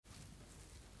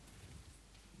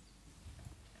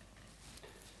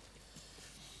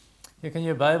Jy kan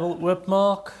jou Bybel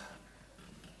oopmaak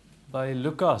by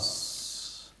Lukas,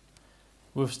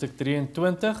 hoofstuk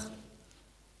 23,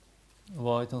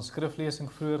 waar uit ons skriflesing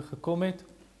vroeër gekom het.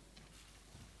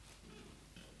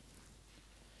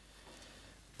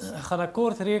 Ek gaan 'n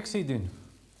kort reeksie doen,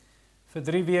 vir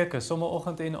 3 weke,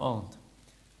 somoggend en aand,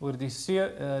 oor die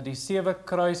 7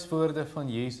 kruiswoorde van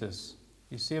Jesus.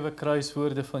 Die 7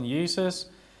 kruiswoorde van Jesus.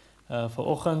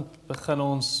 Vanoggend begin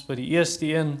ons by die eerste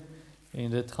een, en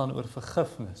dit gaan oor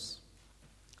vergifnis,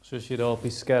 soos jy daar op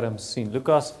die skerm sien.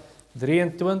 Lukas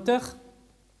 23,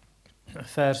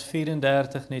 vers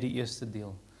 34, net die eerste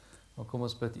deel. Dan kom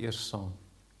ons bid eers saam.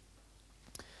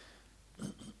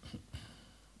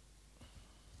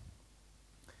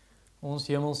 Ons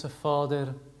hemelse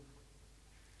Vader,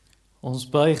 ons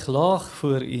buig laag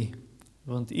voor U,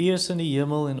 want U is in die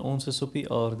hemel en ons is op die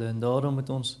aarde, en daarom moet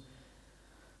ons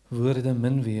woorde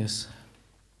min wees.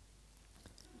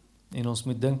 En ons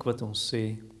moet dink wat ons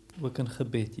sê, ook in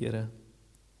gebed, Here.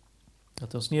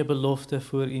 Dat ons nie 'n belofte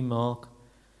voor U maak.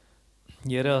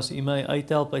 Here, as U my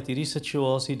uithelp uit hierdie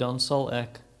situasie, dan sal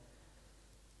ek.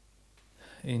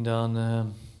 En dan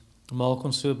maak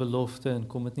ons so 'n belofte en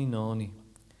kom dit nie na nie.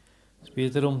 Het is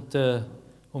beter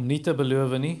om nie te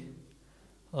beloof nie,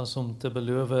 as om te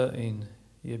beloof en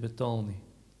jy betaal nie.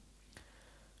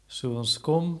 So ons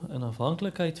kom in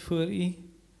afhanklikheid voor U,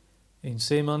 en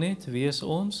sê maar net, wees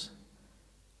ons,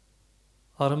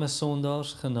 arme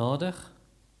sondaars genadig,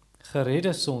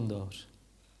 geredde sondaars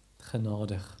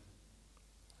genadig.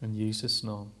 In Jesus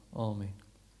naam, amen.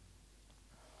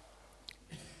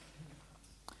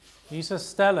 Hier is 'n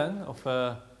stelling, of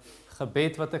 'n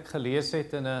gebed wat ek gelees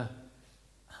het in 'n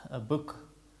boek,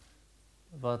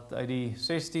 wat uit die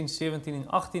 16, 17 en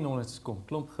 1800s kom,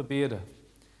 klomp gebede.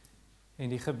 En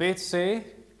die gebed sê,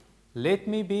 let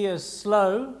me be as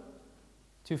slow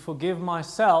to forgive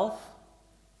myself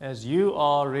as you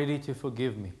are ready to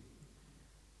forgive me.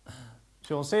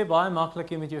 So ons sê baie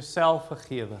maklik jy met jouself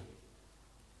vergewe.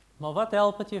 Maar wat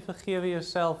help het jy vergewe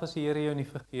jouself as die Here jou nie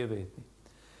vergewe het nie?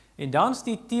 En dan is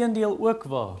die teendeel ook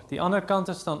waar. Die ander kant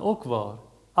is dan ook waar.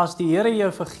 As die Here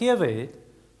jou vergewe het,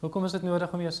 hoekom is dit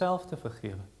nodig om jouself te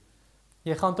vergewe?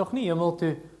 Jy gaan tog nie hemel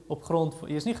toe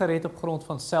jy is nie gered op grond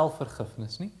van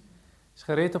selfvergifnis nie. Jy is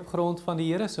gered op grond van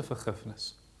die Here se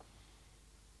vergifnis.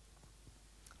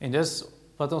 En dis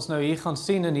wat ons nou hier gaan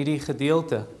sien in hierdie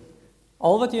gedeelte.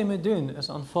 Al wat jy moet doen, is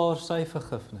aanvaar sy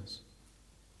vergifnis.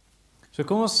 So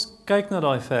kom ons kyk na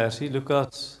daai versie,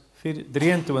 Lukas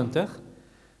 23,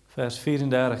 vers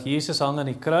 34. Jesus hang aan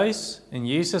die kruis, en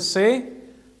Jesus sê,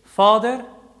 Vader,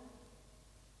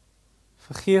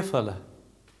 vergeef hulle.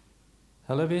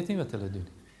 Hulle weet nie wat hulle doen.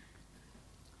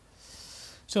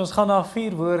 So ons gaan na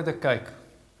 4 woorde kyk,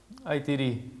 uit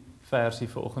hierdie versie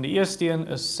vanoggend. Die eerste een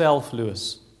is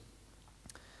selfloos.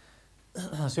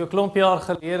 So 'n klomp jaar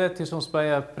gelede, toe ons by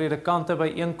 'n predikante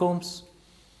byeenkoms,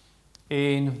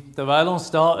 en terwyl ons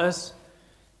daar is,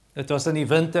 dit was in die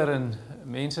winter, en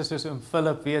mense soos oom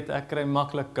Philip weet, ek kry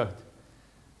maklik koud.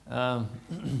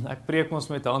 Ek preek ons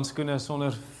met handskoene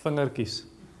sonder vingertjies.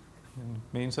 En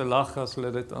mense lag as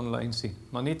hulle dit aanlyn sien,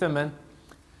 maar nietemin.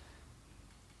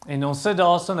 En ons sit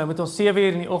daar so, nou moet ons 7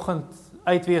 uur in die oggend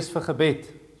uitwees vir gebed.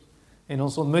 En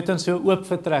ons ontmoeting so oop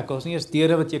vertrek, ons nie eens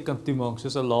deure wat jy kan toemaak,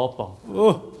 soos 'n laadpaal.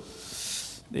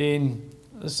 En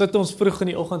sit ons vroeg in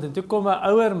die oggend, en toe kom 'n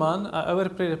ouer man, 'n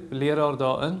ouer leraar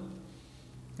daarin,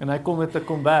 en hy kom met 'n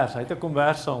kombers, hy het 'n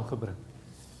kombers saamgebring.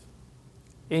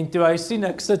 En toe hy sien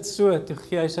ek sit so, toe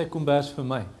gee hy sy kombers vir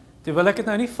my. Toe wil ek dit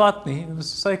nou nie vat nie, dit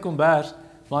was sy kombers,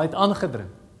 maar hy het aangedring.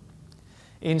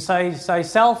 En sy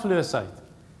selfloosheid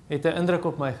het 'n indruk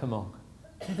op my gemaak.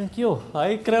 Ek dink, joh,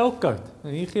 hy kry ook koud,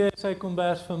 en hier gee hy sy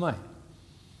kombers vir my.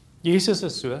 Jesus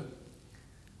is so.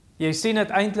 Jy sien dit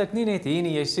eintlik nie net hier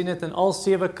nie, jy sien dit in al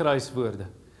 7 kruiswoorde,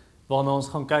 waarna ons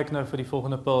gaan kyk nou vir die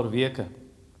volgende paar weke.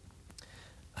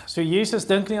 So Jesus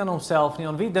dink nie aan homself nie,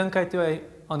 aan wie dink hy toe hy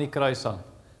aan die kruis hang?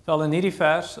 Wel in hierdie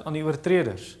vers, aan die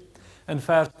oortreders. In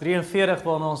vers 43,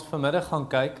 waarna ons vanmiddag gaan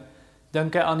kyk,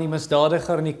 dink hy aan die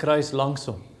misdadiger in die kruis langs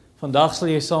hom. Vandag sal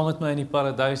jy saam met my in die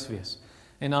paradys wees.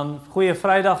 En dan Goeie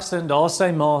Vrydag sin, daar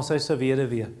sy ma, sy se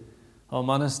weduwee. Haar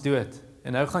man is dood.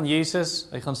 En nou gaan Jesus,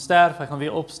 hy gaan sterf, hy gaan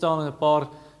weer opstaan, en 'n paar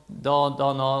dae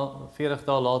daarna, 40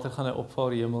 dae later, gaan hy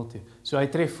opvaar hemel toe. So hy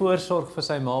tref voorsorg vir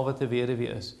sy ma wat 'n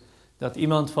weduwee is, dat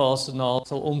iemand vir haar na haar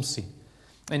sal omsien.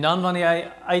 En dan wanneer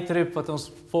hy uitroep, wat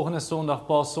ons volgende Sondag,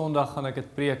 Paasondag, gaan ek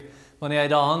dit preek, wanneer hy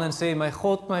daar hang en sê, my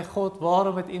God,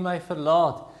 waarom het U my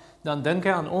verlaat? Dan dink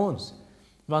hy aan ons.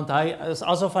 Want hy is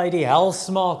asof hy die hel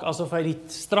smaak, asof hy die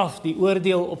straf, die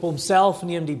oordeel op homself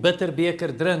neem, die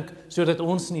bitterbeker drink, sodat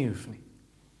ons nie hoef nie.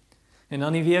 En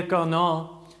dan die week daarna,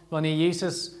 wanneer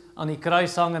Jesus aan die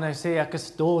kruis hang en hy sê, ek is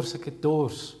dors, ek het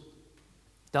dors.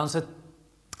 Dan sit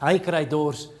hy kry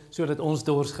dors, sodat ons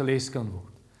dors geles kan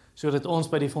word. Sodat ons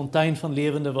by die fontein van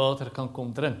lewende water kan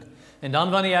kom drink. En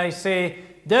dan wanneer hy sê,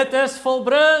 dit is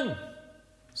volbring,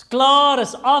 is klaar,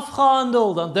 is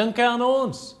afgehandel, dan dink hy aan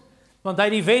ons. Want hy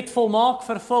het die wet volmaak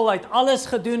vervul, hy het alles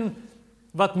gedoen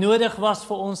wat nodig was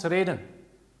vir ons redding.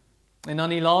 En dan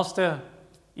die laaste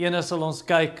ene sal ons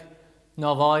kyk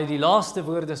na waar hy die laaste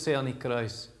woorde sê aan die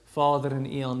kruis. Vader, in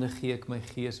u hande gee ek my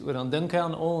gees oor. Dan dink hy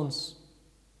aan ons.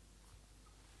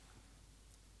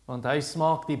 Want hy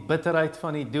smaak die bitterheid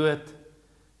van die dood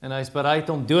en hy is bereid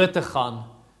om dood te gaan,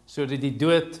 sodat die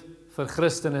dood vir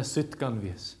Christene soet kan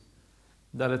wees.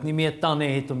 Dat dit nie meer tande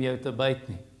het om jou te byt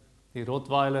nie. Die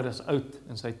Rottweiler is oud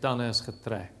en sy tande is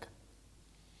getrek.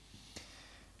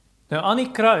 Nou aan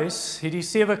die kruis, hierdie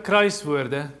 7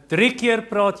 kruiswoorde, 3 keer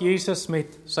praat Jesus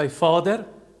met sy Vader.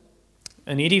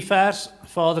 In hierdie vers,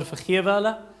 Vader vergewe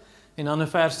hulle. En dan in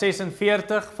vers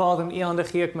 46, Vader, in u hande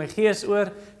gee ek my gees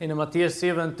oor. En in Matteus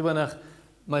 27,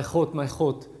 my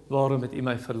God, waarom het u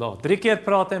my verlaat? 3 keer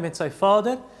praat hy met sy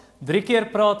Vader, 3 keer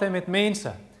praat hy met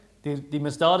mense. Die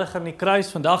misdadiger in die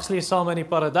kruis, vandag sal jy saam in die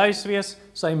paradys wees,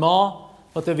 sy ma,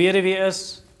 wat 'n weduwee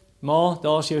is, ma,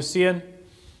 daar's jou seun,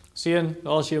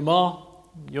 daar's jou ma,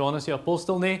 Johannes die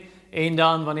apostel nie, en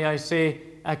dan wanneer hy sê,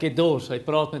 ek het dors, hy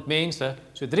praat met mense,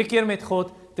 so 3 keer met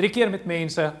God, 3 keer met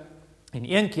mense, en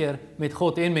 1 keer met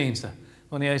God en mense,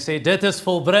 wanneer hy sê, dit is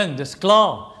volbring, dis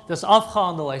klaar, dis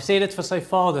afgehandel, hy sê dit vir sy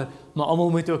Vader, maar almal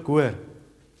moet ook hoor,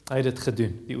 hy het dit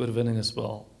gedoen, die oorwinning is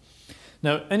behaal.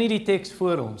 Nou, in die teks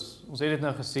voor ons het dit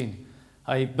nou gesien,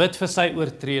 hy bid vir sy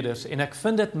oortreders, en ek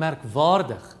vind dit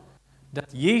merkwaardig,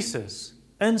 dat Jesus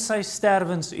in sy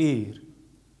sterwensuur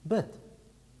bid.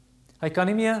 Hy kan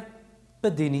nie meer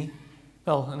bedien nie,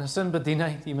 wel, in 'n sin bedien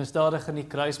hy die misdadiger in die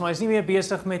kruis, maar hy is nie meer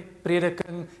besig met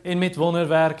prediking en met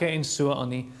wonderwerke en so aan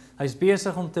nie, hy is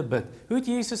besig om te bid. Hoe het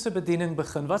Jesus se bediening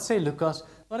begin? Wat sê Lukas?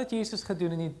 Wat het Jesus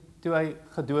gedoen toe hy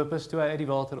gedoop is, toe hy uit die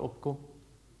water opkom?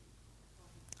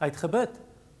 Hy het gebid.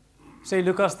 Sê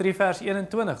Lukas 3 vers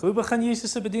 21. Hoe begin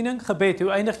Jesus se bediening? Gebed.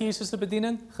 Hoe eindig Jesus se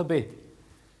bediening? Gebed.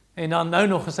 En dan nou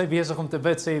nog is hy besig om te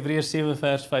bid, sê Hebreërs 7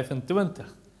 vers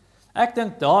 25. Ek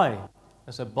dink daai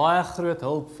is 'n baie groot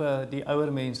hulp vir die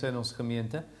ouer mense in ons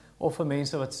gemeente, of vir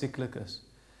mense wat sieklik is.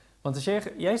 Want as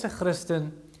jy's 'n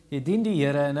Christen, jy dien die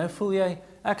Here, en nou voel jy,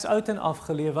 ek's oud en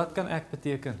afgeleef, wat kan ek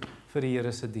beteken vir die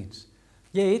Here se diens?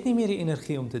 Jy het nie meer die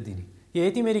energie om te dien nie. Jy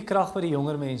het nie meer die krag wat die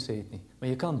jonger mense het nie, maar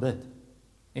jy kan bid.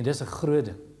 En dis 'n groot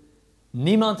ding.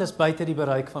 Niemand is buite die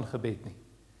bereik van gebed nie.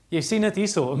 Jy sien dit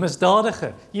hierso, 'n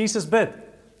misdadiger, Jesus bid,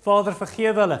 Vader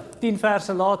vergewe hulle, 10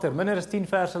 verse later, minder as 10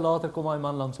 verse later, kom hy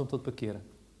man langs hom tot bekering.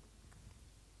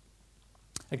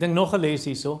 Ek dink nog 'n les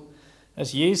hierso,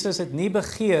 is Jesus het nie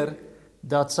begeer,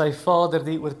 dat sy Vader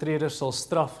die oortreders sal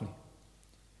straf nie.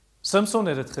 Samson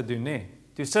het dit gedoen, nee.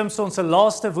 Toe Samson se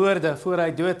laaste woorde voor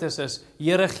hy dood is,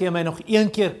 Here gee my nog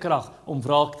 1 keer krag om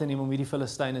wraak te neem om hierdie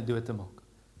Filistyne dood te maak.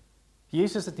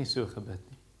 Jesus het nie so gebid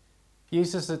nie.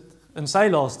 Jesus het in sy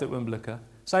laaste oomblikke,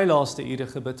 sy laaste ure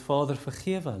gebid, Vader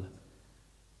vergewe hulle.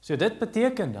 So dit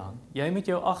beteken dan, jy moet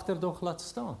jou agterdog laat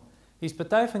staan. Hier's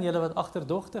party van julle wat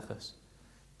agterdogtig is.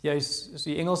 Jy's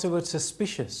die Engelse woord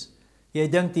suspicious. Jy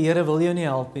dink die Here wil jou nie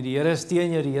help nie, die Here is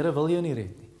teen jou, die Here wil jou nie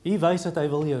red nie. Hier wys dat hy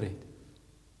wil jou red.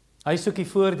 Hy soek die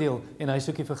voordeel en hy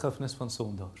soek die vergifnis van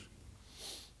sondaars.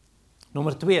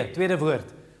 Nommer 2, tweede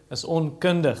woord, is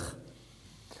onkundig.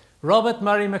 Robert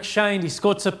Murray McCheyne, die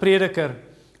Skotse prediker,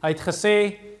 hy het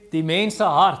gesê, die mens se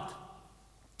hart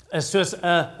is soos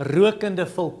 'n rokende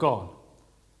vulkaan.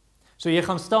 So jy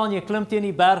gaan staan, jy klim teen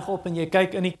die berg op en jy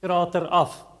kyk in die krater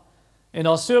af. En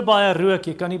daar's so baie rook,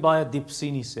 jy kan nie baie diep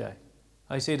sien nie, sê hy.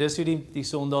 Hy sê dis hoe die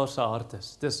sondaar se hart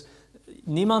is.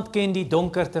 Niemand ken die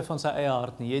donkerte van sy eie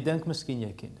hart nie. Jy dink miskien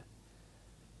jy ken dit.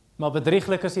 Maar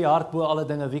bedrieglik is die hart bo alle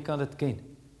dinge, wie kan dit ken?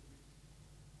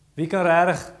 Wie kan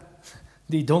regtig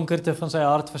die donkerte van sy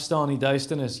hart verstaan, die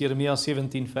duisternis, Jeremia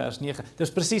 17 vers 9.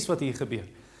 Dis presies wat hier gebeur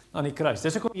aan die kruis.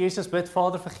 Dis hoekom Jesus bid,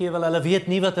 Vader vergewe hulle weet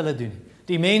nie wat hulle doen nie.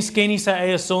 Die mens ken nie sy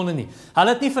eie sonde nie. Hulle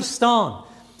het nie verstaan.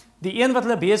 Die een wat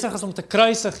hulle besig is om te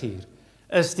kruisig hier,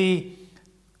 is die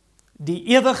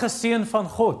ewige seun van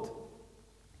God.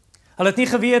 Hulle het nie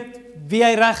geweet wie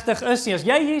hy regtig is nie. As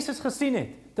jy Jesus gesien het,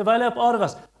 terwyl hy op aarde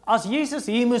was, as Jesus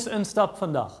hier moes instap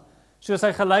vandag, soos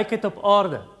hy gelyk het op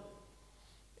aarde,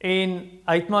 en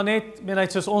hy het maar net, hy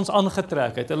het soos ons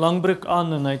aangetrek, hy het 'n lang broek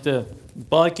aan, en hy het 'n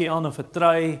baadjie aan, of 'n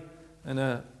trui, en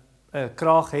 'n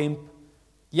kraaghemp,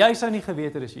 jy sou nie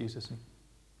geweet het is Jesus nie.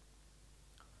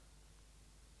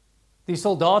 Die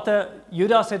soldate,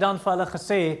 Judas het dan vir hulle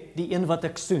gesê, die een wat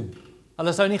ek soen.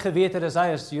 Hulle sou nie geweet het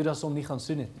as Judas hom nie gaan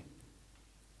soen het nie.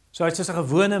 So hy het soos 'n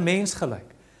gewone mens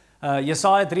gelyk.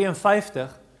 Jesaja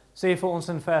 53 sê vir ons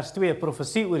in vers 2,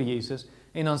 profesie oor Jesus,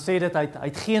 en dan sê dit, hy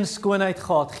het geen skoonheid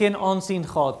gehad, geen aansien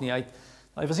gehad nie,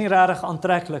 hy was nie regtig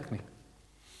aantreklik nie.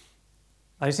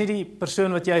 Hy is nie die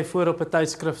persoon wat jy voor op 'n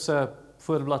tydskrif se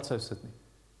voorblad sou sit nie.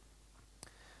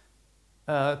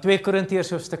 2 Korintiërs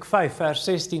hoofstuk 5 vers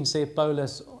 16 sê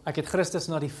Paulus, ek het Christus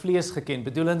na die vlees geken,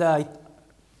 bedoelende hy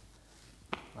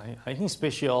het nie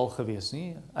spesiaal gewees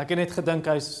nie. Ek het net gedink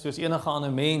hy is soos enige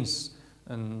ander mens,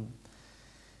 en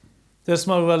dis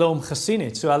maar hoe hulle hom gesien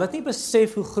het. So hulle het nie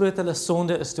besef hoe groot hulle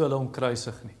sonde is toe hulle hom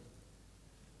kruisig nie.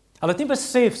 Hulle het nie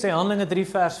besef, sê Handelinge 3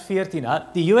 vers 14,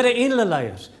 die Jode en hulle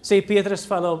leiers, sê Petrus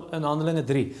vir hulle in Handelinge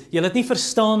 3, julle het nie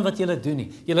verstaan wat julle doen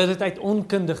nie, julle het dit uit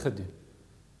onkunde gedoen.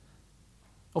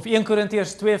 Of 1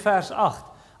 Korintiërs 2 vers 8,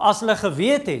 as hulle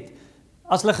geweet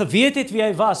het wie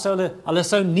hy was, hulle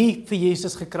sou nie vir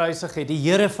Jesus gekruisig het, die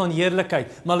Here van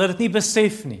heerlikheid, maar hulle het dit nie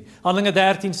besef nie. Handelinge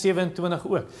 13:27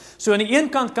 ook. So aan die een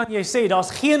kant kan jy sê, daar's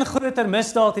geen groter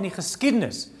misdaad in die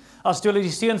geskiedenis, as toe hulle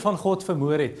die Seun van God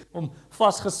vermoor het, om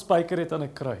vasgespijker het aan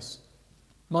 'n kruis.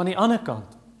 Maar aan die ander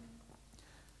kant,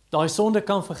 daai sonde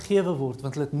kan vergewe word,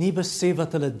 want hulle het nie besef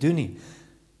wat hulle doen nie.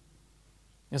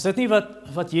 Is dit nie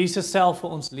wat Jesus self vir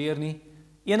ons leer nie?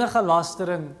 Enige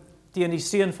lastering teen die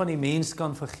Seun van die mens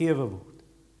kan vergewe word.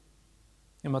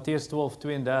 In Matteus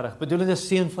 12:32, bedoelende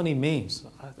Seun van die mens.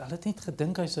 Hulle het net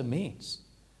gedink hy's 'n mens.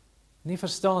 Nie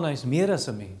verstaan, hy's meer as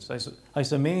 'n mens.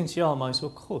 Hy's 'n mens, ja, maar hy's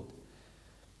ook God.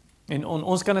 En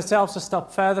ons kan dit selfs 'n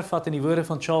stap verder vat in die woorde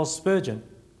van Charles Spurgeon.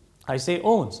 Hy sê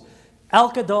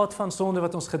elke daad van sonde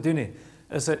wat ons gedoen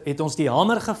het ons die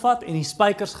hamer gevat en die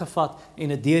spykers gevat en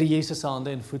dit deur Jesus se hande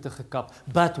en voete gekap.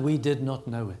 But we did not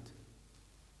know it.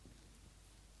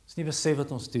 Ons nie besef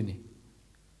wat ons doen nie.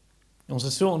 Ons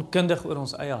is so onkundig oor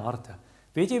ons eie harte.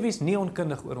 Weet jy wie is nie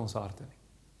onkundig oor ons harte nie?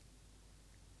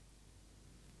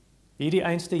 Hierdie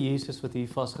einste Jesus wat hier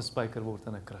vasgespijker word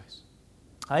aan 'n kruis.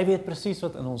 Hy weet presies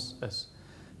wat in ons is.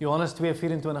 Johannes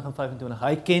 2:24 en 25.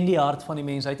 Hy ken die hart van die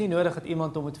mens. Hy het nie nodig dat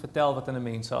iemand hom moet vertel wat in 'n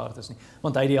mens se hart is nie,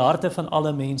 want hy het die harte van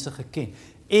alle mense geken.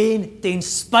 En ten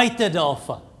spyte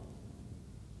daarvan,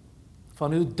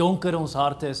 van hoe donker ons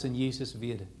harte is, en Jesus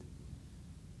weet dit,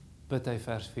 bid hy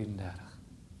vers 34.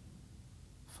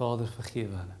 Vader,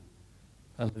 vergewe hulle.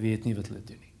 Hulle weet nie wat hulle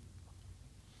doen nie.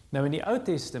 Nou in die Ou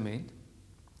Testament,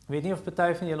 weet nie of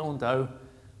party van julle onthou,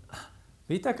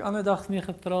 weet ek ander dag mee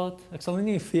gepraat, ek sal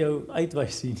nie vir jou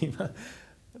uitwys nie,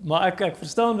 maar ek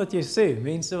verstaan wat jy sê,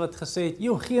 mense wat gesê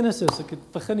het, Genesis, ek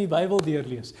het begin die Bybel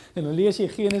deurlees, en dan lees jy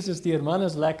Genesis deur, man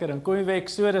is lekker, en kom jy by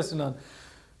Exodus, en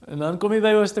dan kom jy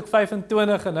by hoofstuk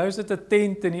 25, en nou is dit 'n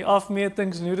tent, en die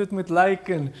afmetings, en hoe dit moet lyk,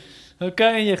 en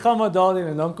jy gaan maar daarin,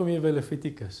 en dan kom jy by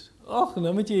Levitikus. En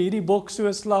dan moet jy hierdie bok so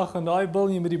slag, en daai bil,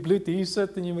 jy moet die bloed hier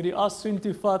sit, en jy moet die as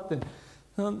soontoe vat, en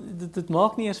dit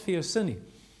maak nie eers vir jou sin nie.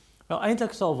 Nou,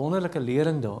 eintlik is al wonderlike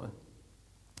lering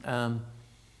daarin.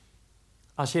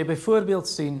 As jy byvoorbeeld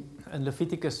sien in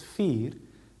Levitikus 4,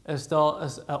 is daar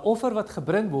 'n offer wat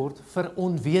gebring word vir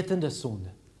onwetende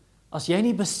sonde. As jy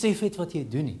nie besef het wat jy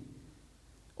doen nie,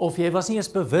 of jy was nie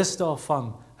eens bewus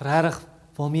daarvan, regtig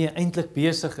waarmee jy eintlik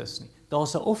besig is nie,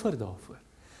 daar's 'n offer daarvoor.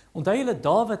 Onthou julle,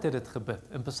 Dawid het dit gebid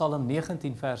in Psalm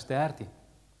 19 vers 13.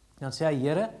 Dan sê hy,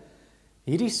 Here,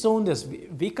 hierdie sondes,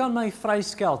 wie kan my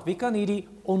vryskeld? Wie kan hierdie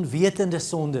onwetende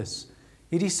sondes,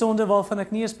 hierdie sonde waarvan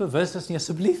ek nie eens bewus is nie,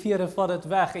 asseblief Here, vat dit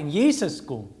weg, en Jesus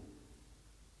kom.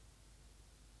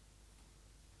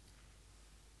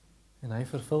 En hy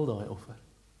vervul daai offer.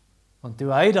 Want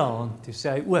toe hy toe sê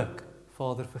hy ook,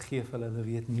 Vader, vergeef hulle, hulle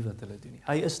weet nie wat hulle doen nie.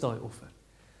 Hy is daai offer.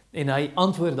 En hy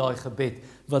antwoord daai gebed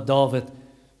wat Dawid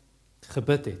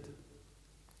gebid het,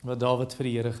 wat Dawid vir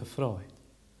die Here gevra het.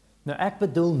 Nou ek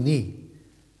bedoel nie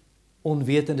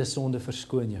onwetende sonde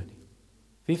verskoon jou nie.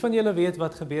 Wie van julle weet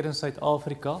wat gebeur in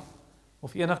Suid-Afrika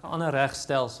of enige ander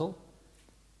regstelsel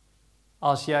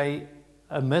as jy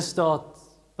 'n misdaad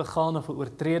begaan of 'n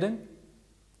oortreding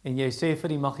en jy sê vir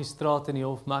die magistraat in die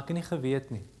hof, maar ek het nie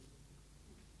geweet nie.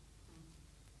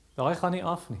 Daai gaan nie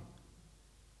af nie.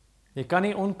 Jy kan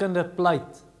nie onkunde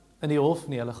pleit in die hof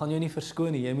nie, hulle gaan jou nie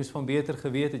verskoon nie, jy moes van beter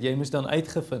geweet het, jy moes dan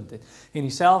uitgevind het. En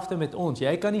dieselfde met ons,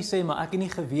 jy kan nie sê, maar ek het nie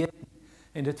geweet nie,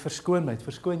 en dit verskoon my, dit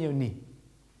verskoon jou nie.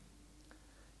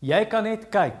 Jy kan net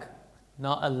kyk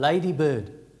na 'n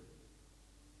ladybird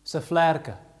se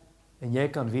vlerke, en jy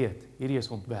kan weet, hierdie is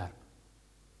ontwerp.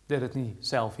 Dit het nie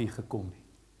self hier gekom nie.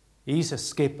 Hier is 'n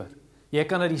skepper. Jy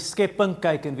kan na die skepping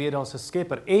kyk en weet daar's 'n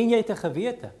skepper, en jy het 'n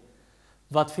gewete,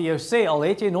 wat vir jou sê, al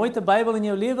het jy nooit 'n Bybel in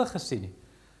jou lewe gesien nie.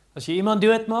 As jy iemand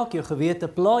doodmaak, jou gewete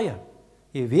pla jou.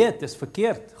 Jy weet, dis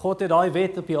verkeerd. God het daai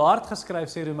wet op jou hart geskryf,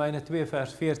 sê Romeine 2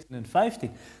 vers 14 en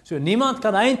 15. So niemand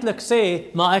kan eintlik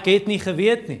sê, maar ek het nie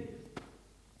geweet nie.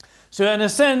 So in 'n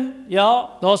sin,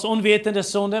 ja, daar's onwetende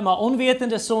sonde, maar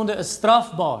onwetende sonde is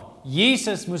strafbaar.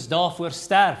 Jesus moes daarvoor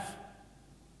sterf.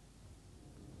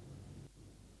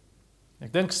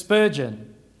 Ek dink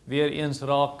Spurgeon weer eens hy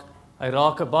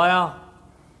raak 'n baie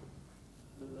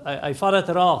hy vat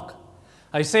dit raak.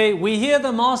 Hy sê, we hear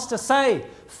the master say,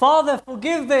 Father,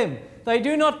 forgive them. They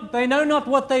know not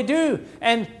what they do.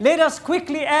 And let us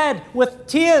quickly add with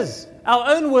tears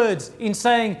our own words in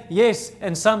saying, yes,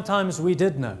 and sometimes we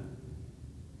did know.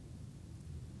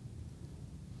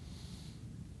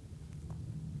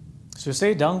 So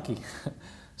sê dankie.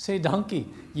 Sê dankie.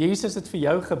 Jesus het vir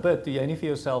jou gebid, toe jy nie vir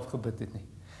jouself gebid het nie.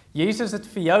 Jesus het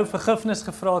vir jou vergifnis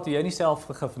gevra, toe jy nie self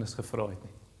vergifnis gevra het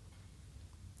nie.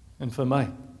 En vir my.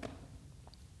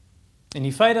 En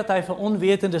die feit dat hy vir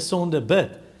onwetende sonde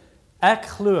bid, ek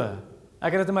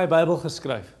het dit in my Bybel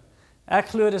geskryf, ek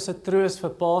glo dis 'n troos vir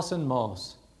paas en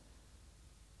maas,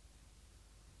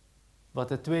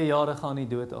 wat 'n 2-jarige aan die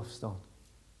dood afstaan.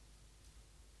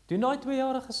 Doen daai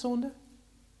 2-jarige sonde?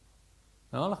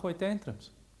 Nou, hulle gooi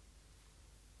tantrums.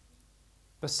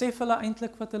 Besef hulle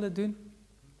eintlik wat hulle doen?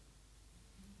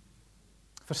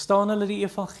 Verstaan hulle die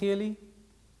evangelie?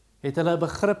 Het hulle 'n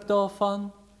begrip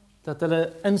daarvan, dat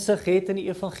hulle insig het in die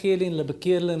evangelie en hulle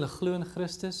bekeer hulle en hulle glo in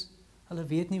Christus? Hulle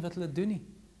weet nie wat hulle doen nie.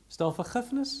 Is daar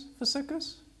vergifnis vir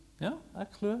sulkes? Ja,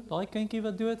 ek glo, daai kindjie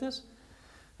wat dood is,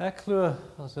 ek glo,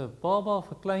 as 'n baba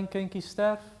of 'n klein kindjie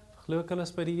sterf, glo ek hulle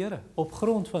is by die Here, op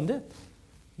grond van dit.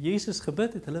 Jesus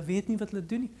gebid het, hulle weet nie wat hulle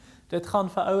doen nie. Dit gaan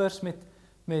vir ouers met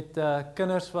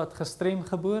kinders wat gestrem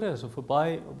gebore is,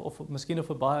 of miskien op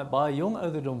 'n baie jong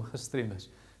ouderdom gestrem is.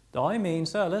 Daai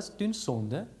mense, hulle doen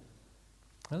sonde,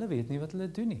 hulle weet nie wat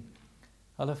hulle doen nie.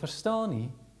 Hulle verstaan nie.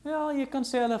 Ja, jy kan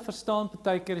sê hulle verstaan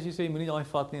partykeer as jy sê, jy moenie daai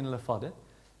vat nie en hulle vat dit.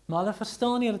 Maar hulle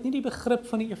verstaan nie, hulle het nie die begrip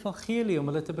van die evangelie om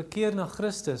hulle te bekeer na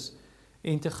Christus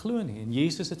en te glo nie. En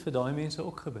Jesus het vir daai mense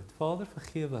ook gebid. Vader,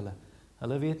 vergewe hulle.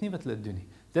 Hulle weet nie wat hulle doen nie.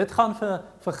 Dit gaan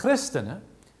vir Christene,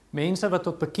 mense wat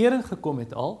tot bekering gekom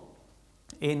het al,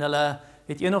 en hulle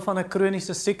het een of ander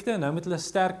kroniese siekte, en nou moet hulle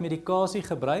sterk medikasie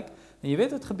gebruik, en jy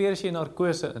weet wat gebeur as jy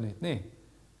narkose in het, nê?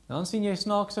 Dan sien jy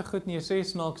snaakse goed, en jy sê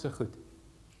snaakse goed.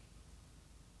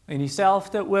 En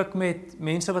dieselfde ook met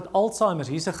mense wat Alzheimer's,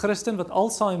 hier's 'n Christen wat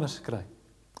Alzheimer's kry.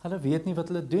 Hulle weet nie wat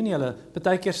hulle doen nie, hulle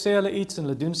partykeer sê hulle iets, en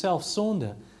hulle doen self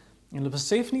sonde, en hulle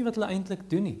besef nie wat hulle eintlik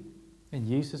doen nie. En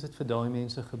Jesus het vir daai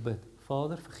mense gebid,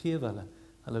 Vader, vergewe hulle,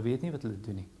 hulle weet nie wat hulle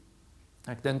doen nie.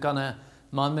 Ek dink aan 'n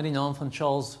man met die naam van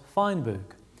Charles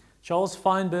Feinberg. Charles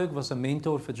Feinberg was 'n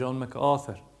mentor vir John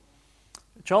MacArthur.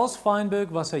 Charles Feinberg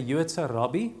was 'n Joodse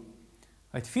rabbi.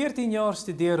 Hy het 14 jaar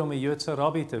studeer om 'n Joodse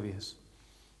rabbi te wees.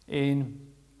 En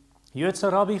Joodse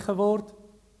rabbi geword,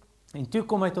 en toe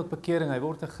kom hy tot bekering, hy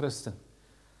word 'n Christen.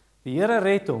 Die Here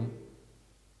red hom,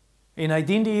 en hy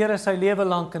dien die Here sy lewe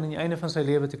lank, en aan die einde van sy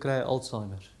lewe te kry hy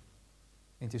Alzheimer.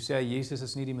 En toe sê hy, Jesus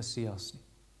is nie die Messias nie.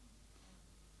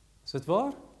 Is dit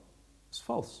waar? Is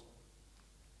vals.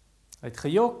 Hy het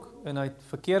gejok, en hy het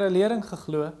verkeerde lering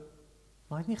geglo,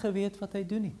 maar hy het nie geweet wat hy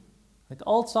doen nie. Hy het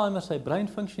Alzheimer, sy brein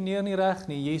funksioneer nie reg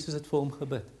nie, Jesus het vir hom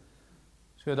gebid.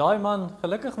 So daai man,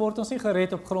 gelukkig word ons nie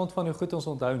gered op grond van hoe goed ons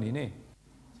onthou nie, nê?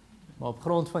 Maar op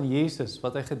grond van Jesus,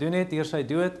 wat hy gedoen het deur sy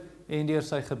dood en deur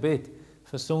sy gebed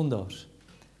vir sondaars.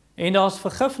 En daar's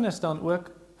vergifnis dan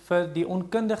ook vir die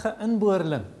onkundige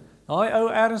inboorling. Daai ou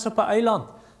ergens op 'n eiland,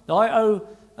 daai ou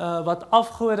wat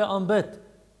afgode aanbid.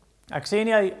 Ek sê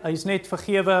nie hy is net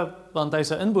vergewe want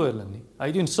hy's 'n inboorling nie.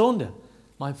 Hy doen sonde,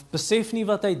 maar hy besef nie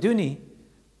wat hy doen nie.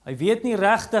 Hy weet nie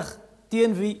regtig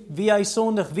teen wie hy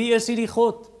sondig, wie is hierdie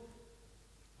God?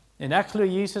 En ek glo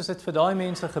Jesus het vir daai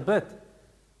mense gebid.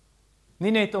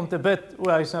 Nie net om te bid,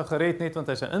 hy is nou gered net want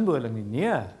hy's 'n inboorling nie.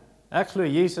 Nee, ek glo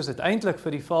Jesus het eintlik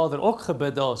vir die Vader ook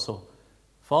gebid daarso.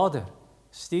 Vader,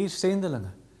 stuur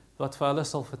sendelinge wat vir hulle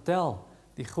sal vertel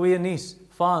die goeie nuus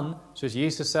van, soos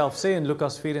Jesus self sê in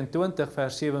Lukas 24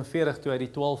 vers 47, toe hy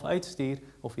die 12 uitstuur,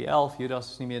 of die 11,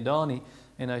 Judas is nie meer daar nie,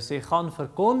 en hy sê, gaan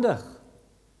verkondig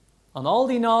aan al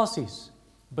die nasies,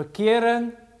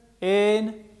 bekering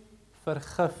en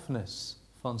vergifnis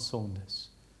van sondes.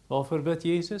 Waarvoor bid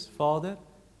Jesus? Vader,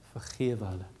 vergewe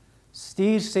hulle.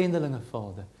 Stuur sendelinge,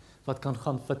 Vader, wat kan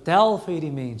gaan vertel vir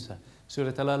die mense,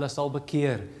 sodat hulle sal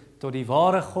bekeer tot die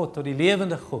ware God, tot die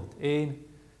lewende God, en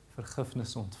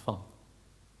vergifnis ontvang.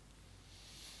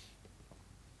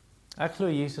 Ek glo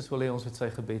Jesus wil hê ons met sy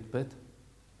gebed bid.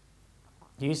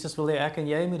 Jesus wil hê ek en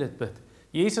jy moet dit bid.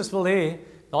 Jesus wil hê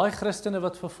daai Christene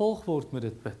wat vervolg word moet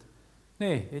dit bid.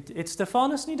 Nee, het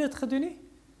Stefanus nie dit gedoen nie?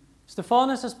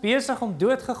 Stefanus is besig om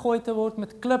doodgegooi te word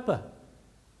met klippe.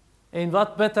 En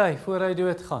wat bid hy voor hy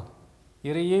doodgaan?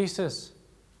 Here Jesus,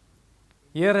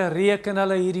 Here, reken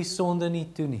hulle hierdie sonde nie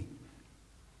toe nie.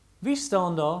 Wie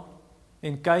staan daar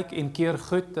en kyk en keer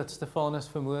goed dat Stefanus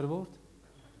vermoor word?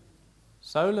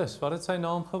 Saulus, wat het sy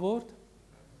naam geword?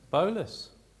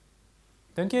 Paulus.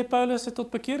 Dink jy Paulus het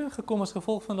tot bekering gekom as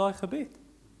gevolg van daai gebed?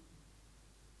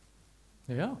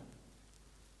 Ja.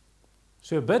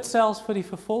 So bid selfs vir die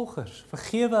vervolgers,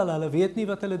 vergewe hulle, hulle weet nie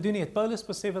wat hulle doen nie. Het Paulus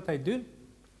besef wat hy doen?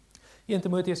 1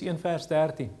 Timoteus 1 vers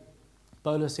 13.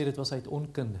 Paulus sê dit was uit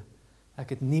onkunde. Ek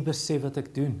het nie besef wat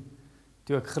ek doen,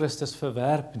 toe ek Christus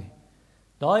verwerp nie.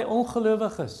 Daai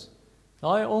ongelowiges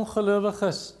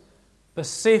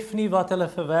besef nie wat hulle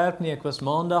verwerp nie. Ek was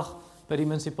maandag by die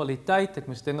munisipaliteit, ek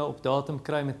moes dinge op datum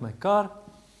kry met my kar,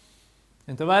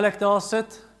 en terwyl ek daar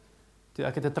sit,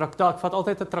 ek het 'n traktaat, ek vat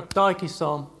altyd 'n traktaatjie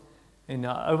saam, en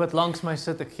 'n ou wat langs my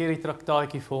sit, ek gee die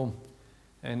traktaatjie vir hom,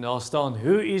 en daar staan,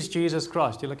 Who is Jesus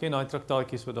Christ? Julle ken daai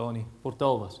traktaatjies wat daar in die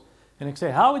portaal was. En ek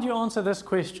sê, How would you answer this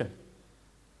question?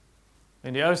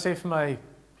 En die ou sê vir my,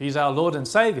 He's our Lord and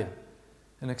Savior.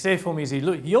 En ek sê vir hom, Is he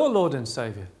your Lord and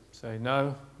Savior? Say,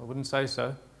 no, I wouldn't say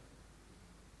so.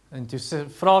 En toe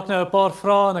vra ek nou 'n paar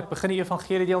vrae en ek begin die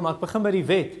evangelie deel, maar ek begin by die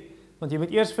wet. Want jy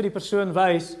moet eers vir die persoon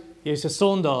wys, jy is 'n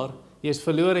sondaar, jy is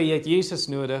verlore, jy het Jesus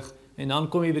nodig, en dan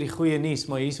kom jy by die goeie nuus,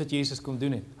 maar hier is wat Jesus kom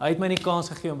doen het. Hy het my nie kans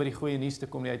gegee om by die goeie nuus te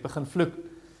kom nie, hy het begin vloek.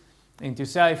 En toe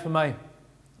sê hy vir my,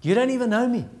 You don't even know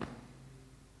me.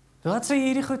 Wat sê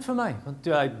hierdie goed vir my? Want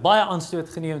toe hy het baie aanstoot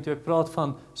geneem, toe ek praat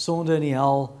van sonde in die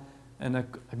hel, en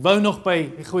ek wou nog by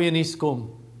die goeie nuus kom,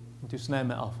 en toe sny hy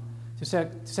my af. Toe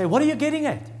sê, what are you getting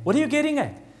at? What are you getting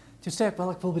at? Toe sê ek, wel,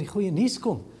 ek wil by die goeie nuus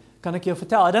kom. Kan ek jou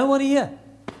vertel? I don't want to hear.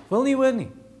 Wil nie hoor nie,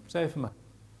 sê hy vir my.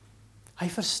 Hy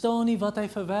verstaan nie wat hy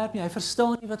verwerp nie. Hy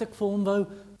verstaan nie wat ek vir hom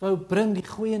wou bring, die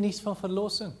goeie nuus van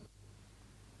verlossing.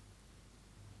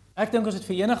 Ek dink ons het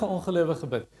vir enige ongelowige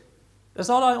bid. Is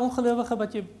al daai ongelowige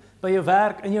wat jy by jou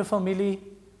werk, in jou familie,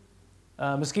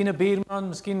 miskien 'n buurman,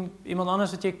 miskien iemand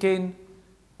anders wat jy ken,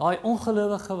 daai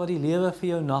ongelowige wat die lewe vir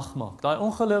jou nag maak, daai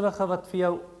ongelowige wat vir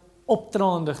jou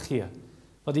opdraande gee,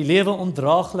 wat die lewe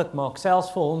ondraaglik maak,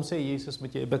 selfs vir hom sê Jesus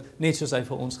moet jy bid, net soos hy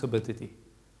vir ons gebid het hier.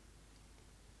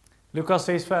 Lukas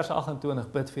 6 vers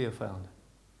 28, bid vir jou vyande.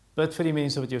 Bid vir die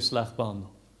mense wat jou sleg behandel.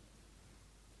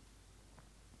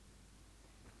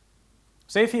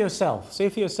 Sê vir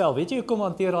jouself, weet jy hoe kom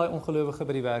hanteer daai ongelowige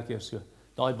by die werk jou so?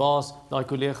 Daai baas, daai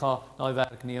kollega, daai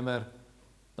werknemer,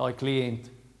 daai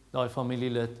kliënt, daai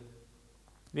familielid.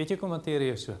 Weet jy kom hanteer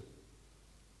jy so?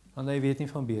 Want hy weet nie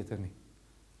van beter nie.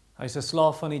 Hy's 'n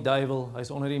slaaf van die duiwel,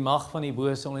 hy's onder die mag van die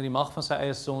bose, onder die mag van sy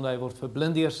eie sonde, hy word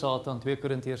verblind deur Satan, 2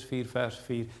 Korintiërs 4 vers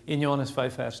 4, 1 Johannes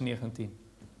 5 vers 19.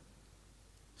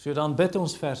 So dan bid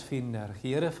ons vers 34,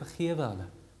 Here vergewe hulle,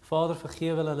 Vader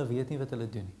vergewe hulle weet nie wat hulle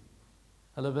doen nie.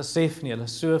 Hulle besef nie, hulle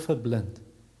is so verblind.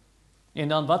 En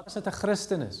dan, wat as dit 'n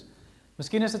Christen is?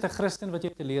 Miskien is dit 'n Christen wat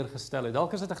jou teleurgestel het.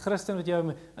 Dalk is dit 'n Christen wat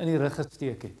jou in die rug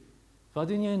gesteek het. Wat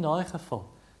doen jy in daai geval?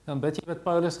 Dan bid jy wat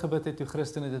Paulus gebid het toe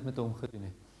Christene dit met hom gedoen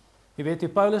het. Jy weet, toe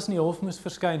Paulus in die hof moes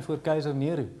verskyn voor keiser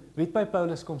Nero, wie het by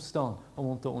Paulus kom staan om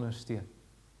hom te ondersteun?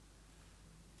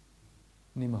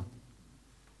 Niemand.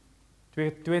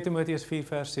 2 Timoteus 4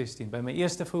 vers 16. By my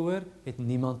eerste verhoor het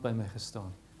niemand by my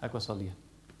gestaan. Ek was alleen.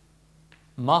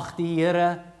 Mag die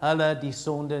Here hulle die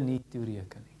sonde nie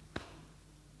toereken nie.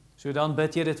 So dan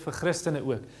bid jy dit vir Christene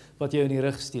ook, wat jou in die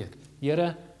rug steek.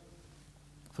 Here,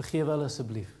 vergewe hulle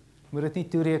asseblief. Moet dit nie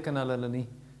toereken hulle nie.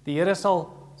 Die Here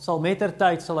sal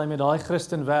mettertyd sal hy met daai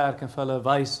Christen werk en vir hulle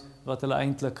wys wat hulle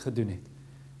eintlik gedoen het.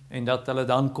 En dat hulle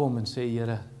dan kom en sê,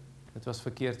 Here, dit was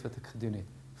verkeerd wat ek gedoen het.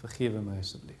 Vergewe my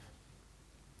asseblief.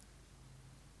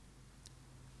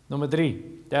 Nommer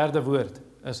 3, derde woord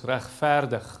is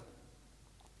regverdig.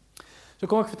 So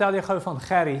kom ek vertel jou gou van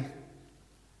Gerry.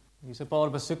 Hier's 'n paar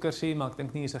besoekers hier, maar ek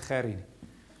dink nie hier's 'n Gerry nie.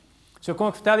 So kom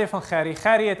ek vertel jou van Gerry.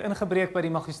 Gerry het ingebreek by die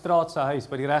magistraat se huis,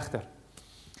 by die regter.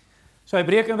 So hy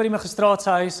breek in by die magistraat se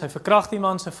huis, hy verkragt die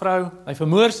man se vrou, hy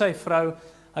vermoor sy vrou,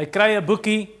 hy kry 'n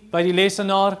boekie by die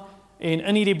lesenaar en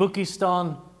in hierdie boekie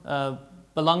staan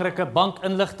belangrike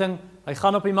bankinligting. Hy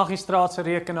gaan op die magistraat se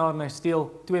rekenaar en hy steel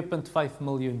 2.5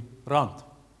 miljoen rand.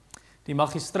 Die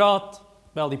magistraat,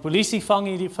 die polisie vang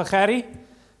hierdie vir Gerry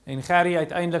en Gerry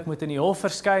uiteindelik moet in die hof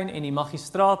verskyn en die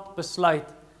magistraat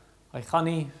besluit hy gaan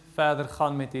nie verder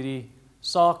gaan met hierdie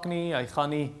saak nie, hy gaan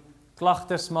nie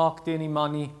klagtes maak teen die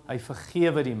man nie, hy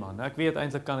vergewe die man. Ek weet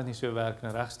eintlik kan dit nie so werk in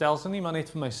 'n regstelsel nie, maar net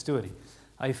vir my storie.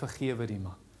 Hy vergewe die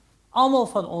man. Almal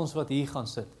van ons wat hier gaan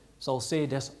sit, sal sê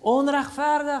dis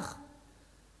onregverdig.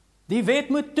 Die wet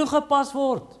moet toegepas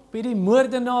word op hierdie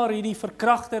moordenaar, hierdie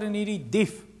verkragter en hierdie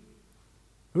dief.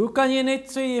 Hoe kan jy net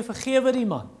sê jy vergewe die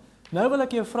man? Nou wil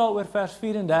ek jou vra oor vers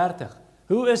 34.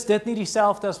 Hoe is dit nie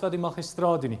dieselfde as wat die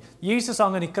magistraat doen nie? Jesus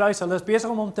hang aan die kruis, hulle is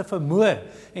besig om hom te vermoor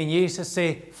en Jesus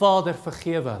sê, Vader,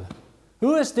 vergewe hulle.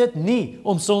 Hoe is dit nie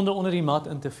om sonde onder die mat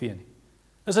in te vee nie?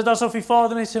 Is dit asof die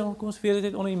Vader net sê, kom ons vee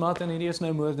dit onder die mat en hierdie is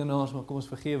nou moordenaars, maar kom ons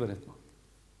vergewe dit maar.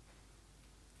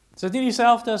 Is dit nie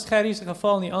dieselfde as Gerrie se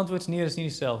geval nie? Antwoord nee, is nie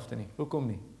dieselfde nie. Hoekom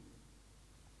nie?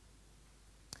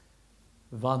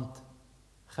 Want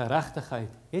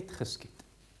geregtigheid het geskied.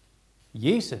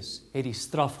 Jesus het die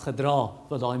straf gedra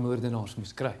wat daai moordenaars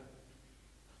moes kry.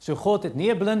 So God het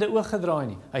nie 'n blinde oog gedraai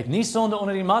nie. Hy het nie sonde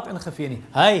onder die mat ingevee nie.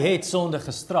 Hy het sonde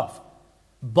gestraf.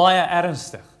 Baie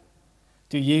ernstig.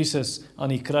 Toe Jesus aan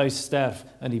die kruis sterf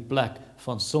in die plek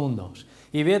van sondaars.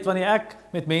 Jy weet, wanneer ek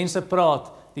met mense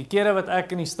praat, die kere wat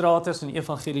ek in die straat is en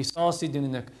evangelisasie doen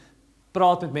en ek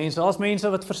praat met mense, daar's mense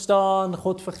wat verstaan,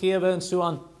 God vergewe en so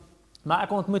aan, maar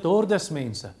ek ontmoet hordes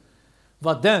mense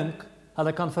wat dink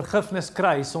hulle kan vergifnis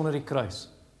kry sonder die kruis.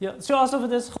 Ja, so asof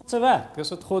dit is God se werk, dis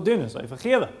wat God doen, is hy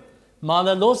vergewe. Maar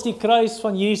hulle los die kruis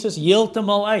van Jesus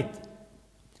heeltemal uit.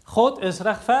 God is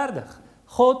regverdig.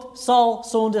 God sal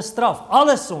sonde straf.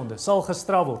 Alle sonde sal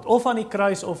gestraf word, of aan die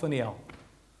kruis of in die hel.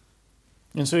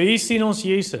 En so hier sien ons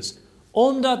Jesus,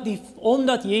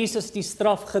 omdat Jesus die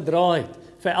straf gedra het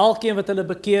vir elkeen wat hulle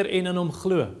bekeer en in hom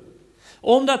glo.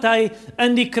 Omdat hy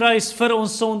in die kruis vir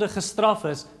ons sonde gestraf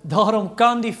is, daarom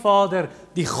kan die Vader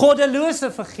die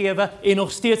goddelose vergewe en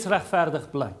nog steeds regverdig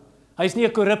bly. Hy is nie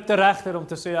 'n korrupte regter om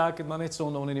te sê, ja, ek het maar net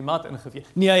sonde onder die mat ingevee.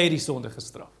 Nee, hy het die sonde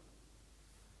gestraf.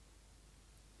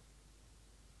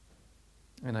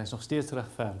 En hy is nog steeds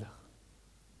regverdig.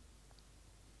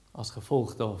 As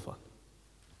gevolg daarvan.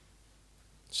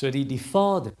 So die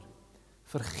Vader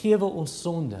vergewe ons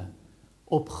sonde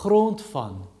op grond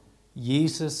van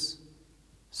Jesus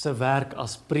se werk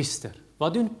as priester.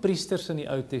 Wat doen priesters in die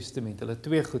Ou Testament? Hulle het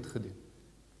twee goed gedoen.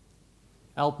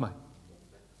 Help my.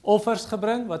 Offers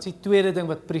gebring, wat is die tweede ding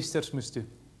wat priesters moes doen?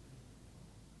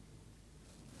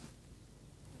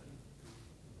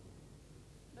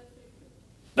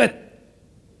 Bid.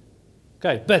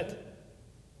 OK, bid.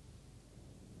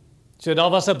 So daar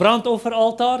was 'n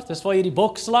brandofferaltaar, dis waar jy die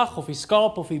bok slag of die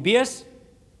skaap of die bees.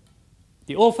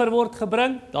 Die offer word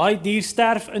gebring, daai dier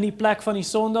sterf in die plek van die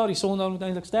sondaar moet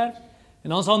eintlik sterf. En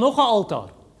dan is daar nog 'n altaar.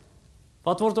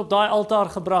 Wat word op daai altaar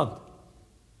gebrand?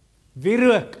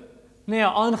 Wierook. Nee,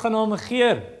 'n aangename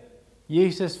geur.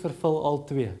 Jesus vervul al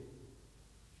twee.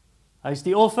 Hy is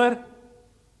die offer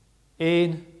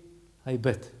en hy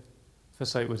bid vir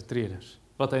sy oortreders.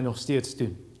 Wat hy nog steeds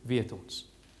doen, weet ons.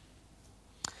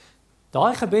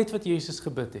 Daai gebed wat Jesus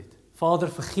gebid het, Vader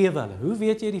vergewe hulle. Hoe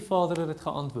weet jy die Vader het dit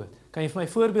geantwoord? Kan jy vir my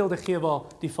voorbeelde gee waar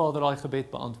die Vader daai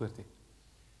gebed beantwoord het?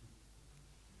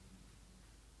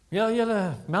 Ja,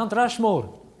 julle, Mount Rushmore.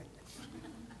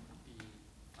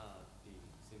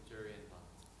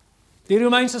 Die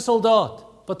Romeinse soldaat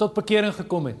wat tot bekering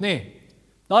gekom het, nee.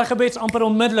 Daai gebed is amper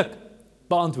onmiddellik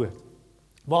beantwoord.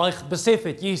 Waar hy besef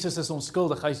het, Jesus is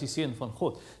onskuldig, hy is die seun van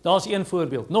God. Daar's een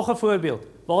voorbeeld. Nog 'n voorbeeld.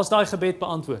 Waar is daai gebed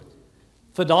beantwoord?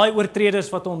 Vir daai oortreders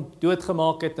wat hom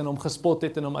doodgemaak het en hom gespot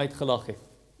het en hom uitgelag het.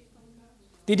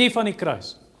 Die dief van die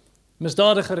kruis.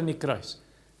 Misdadiger in die kruis.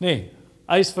 Nee,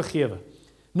 hy is vergewe.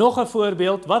 Nog 'n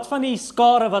voorbeeld, wat van die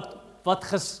skare wat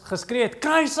geskree het,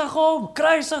 kruisig hom,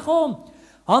 kruisig hom.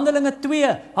 Handelinge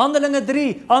 2, Handelinge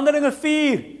 3, Handelinge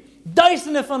 4.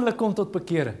 Duisende van hulle kom tot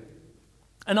bekering.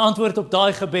 In antwoord op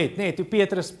daai gebed, nee, toe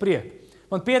Petrus preek.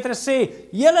 Want Petrus sê,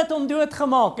 julle het hom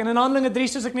doodgemaak. En in Handelinge 3,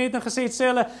 soos ek net nou gesê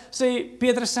het, sê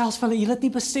Petrus selfs vir hulle, julle het nie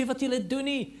besef wat julle doen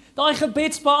nie. Daai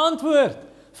gebeds beantwoord.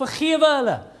 Vergewe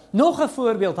hulle. Nog 'n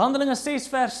voorbeeld, Handelinge 6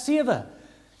 vers 7.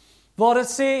 Waar dit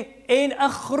sê, en 'n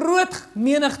groot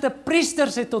menigte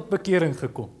priesters het tot bekering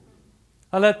gekom.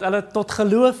 Hulle het tot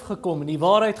geloof gekom en die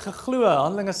waarheid geglo.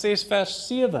 Handelinge 6 vers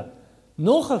 7.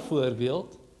 Nog 'n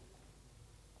voorbeeld.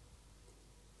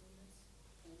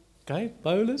 Kyk,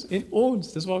 Paulus en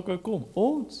ons, dis waar ek wou kom.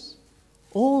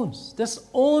 Ons, dis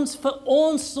ons vir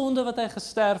ons sonde wat hy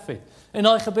gesterf het. En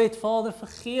daai gebed, Vader,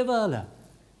 vergewe hulle.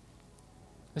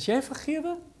 Is jy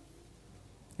vergewe?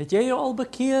 Het jy jou al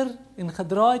bekeer en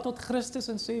gedraai tot Christus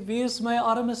en sê, wees my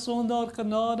arme sondaar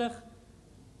genadig?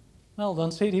 Wel,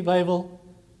 dan sê die Bybel,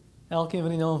 elkeen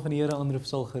wat die naam van die Here aanroep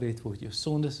sal gered word. Jou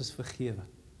sondes is vergewe.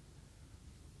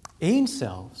 En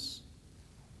selfs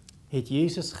het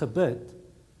Jesus gebid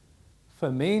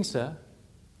vir mense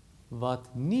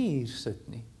wat nie hier sit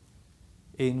nie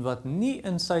en wat nie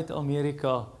in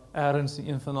Suid-Amerika ergens in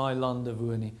een van daai lande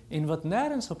woon nie en wat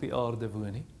nêrens op die aarde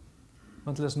woon nie,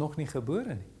 want hulle is nog nie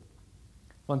gebore nie.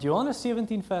 Want Johannes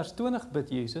 17 vers 20 bid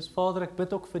Jesus, Vader, ek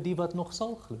bid ook vir die wat nog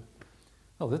sal glo.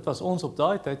 Wel, dit was ons op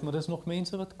daai tyd, maar dis nog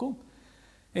mense wat kom.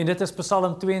 En dit is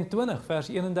Psalm 22 vers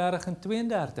 31 en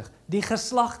 32. Die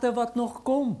geslagte wat nog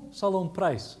kom, sal hom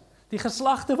prys. Die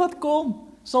geslagte wat kom,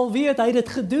 sal weet hy het dit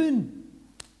gedoen.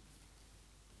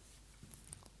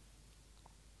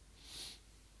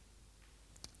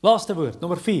 Laaste woord,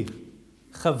 nommer 4.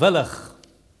 Gewillig.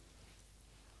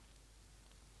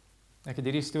 Ek het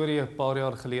hierdie storie 'n paar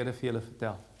jaar gelede vir julle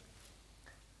vertel.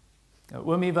 'n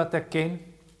Oomie wat ek ken,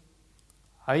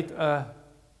 hy het 'n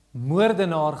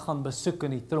moordenaar gaan besoek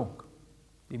in die tronk.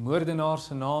 Die moordenaar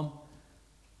se naam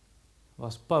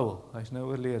was Paul, hy is nou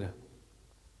oorlede.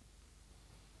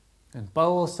 En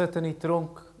Paul sit in die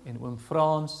tronk en oom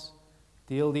Frans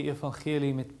deel die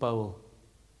evangelie met Paul.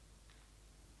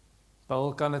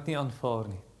 Paul kan dit nie aanvaar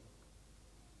nie.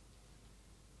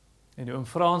 En oom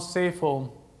Frans sê vir hom,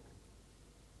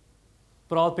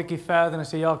 praat bietjie verder en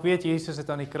sê, ja, ek weet Jesus het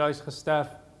aan die kruis gesterf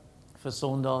vir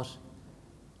sondaars.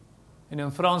 En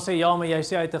oom Frans sê, ja, maar jy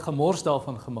sê hy het 'n gemors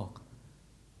daarvan gemaak.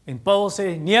 En Paul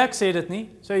sê, nee, ek sê dit nie.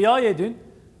 Sê, ja, jy doen.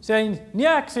 Sê hy, nee,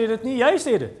 ek sê dit nie, jy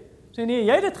sê dit. Sê, nee,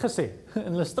 jy het dit gesê.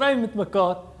 En hulle stry met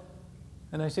mekaar.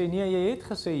 En hy sê, nee, jy het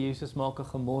gesê, Jesus maak 'n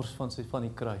gemors van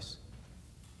die kruis.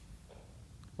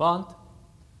 Want,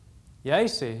 jy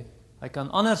sê, hy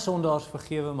kan ander sondaars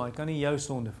vergewe, maar hy kan nie jou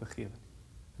sonde vergewe.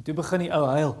 En toe begin die ou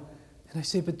huil. En hy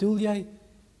sê, bedoel jy,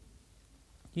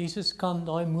 Jesus kan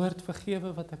daai moord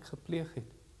vergewe wat ek gepleeg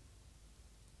het?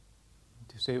 En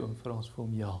toe sê oom Frans vir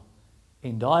hom, ja.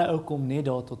 En daai ou kom net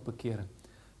daar tot bekering.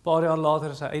 Paar jaar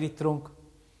later is hy uit die tronk,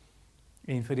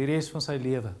 en vir die res van sy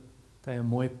lewe het hy 'n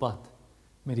mooi pad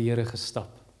met die Here gestap.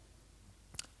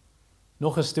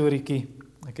 Nog 'n storieetjie.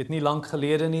 Ek het nie lank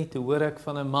gelede nie, toe hoor ek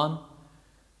van 'n man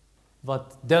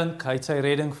wat dink hy het sy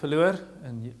redding verloor,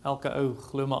 en elke ou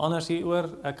glo maar anders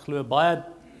hieroor. Ek glo baie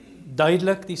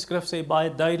duidelik, die skrif sê baie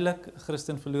duidelik, 'n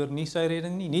Christen verloor nie sy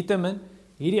redding nie. Nietemin,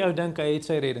 hierdie ou dink hy het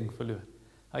sy redding verloor.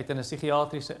 Hy het in 'n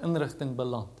psigiatriese inrigting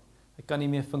beland. Hy kan nie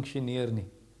meer funksioneer nie.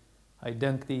 Hy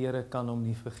dink die Here kan hom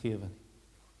nie vergewe nie.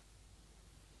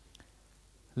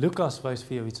 Lukas wys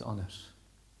vir jou iets anders.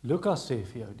 Lukas sê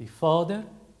vir jou, die Vader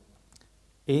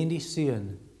en die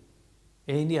Seun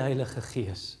en die Heilige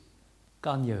Gees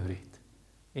kan jou red.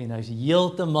 En hy is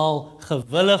heeltemal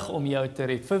gewillig om jou te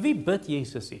red. Vir wie bid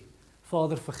Jesus hier?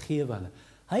 Vader, vergewe hulle.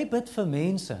 Hy bid vir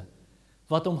mense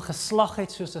wat hom geslag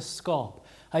het soos 'n skaap.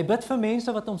 Hy bid vir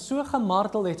mense wat hom so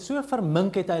gemartel het, so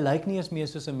vermink het, hy lyk nie eens meer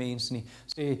soos 'n mens nie,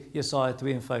 sê Jesaja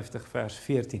 52 vers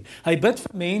 14. Hy bid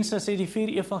vir mense, sê die 4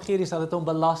 evangelies, hulle het hom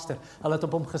belaster, hulle het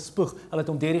op hom gespoeg, hulle het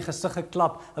hom deur die gesig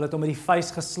geklap, hulle het hom met die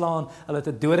vuis geslaan, hulle het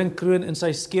 'n doringkroon in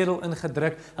sy skedel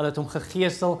ingedruk, hulle het hom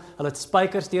gegeesel, hulle het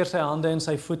spykers deur sy hande en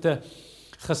sy voete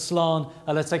geslaan,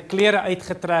 hulle het sy klere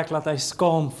uitgetrek, laat hy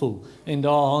skaam voel, en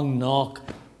daar hang naak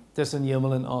tussen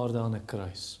hemel en aarde aan 'n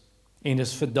kruis. En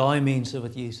dis vir daai mense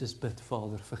wat Jesus bid,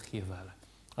 Vader, vergewe hulle.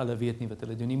 Hulle weet nie wat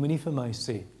hulle doen nie. Moenie vir my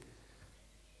sê,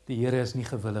 die Here is nie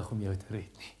gewillig om jou te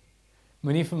red nie.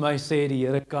 Moenie vir my sê, die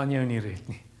Here kan jou nie red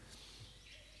nie.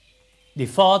 Die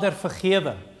Vader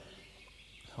vergewe.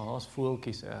 Daar's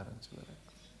voeltjies ergens, hoor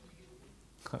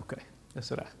ek. OK,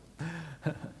 dis reg.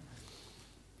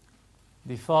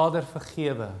 Die Vader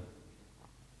vergewe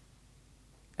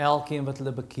elkeen wat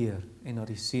hulle bekeer en na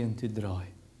die Seun toe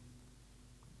draai.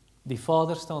 Die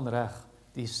Vader staan reg,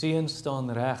 die Seun staan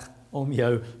reg om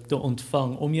jou te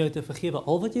ontvang, om jou te vergewe.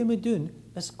 Al wat jy moet doen,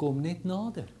 is kom net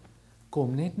nader.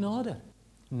 Kom net nader.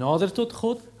 Nader tot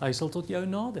God, hy sal tot jou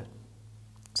nader.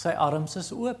 Sy arms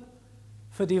is oop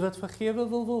vir die wat vergewe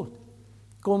wil word.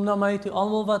 Kom na my toe,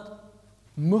 almal wat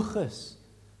moeg is,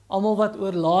 almal wat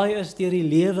oorlaai is deur die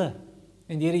lewe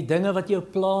en deur die dinge wat jou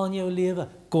pla in jou lewe.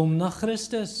 Kom na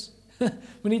Christus.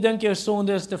 Moenie dink jou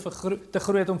sonde is te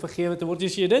groot om vergewe te word.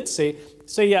 As jy dit sê,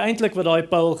 sê jy eintlik wat daai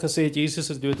Paul gesê het,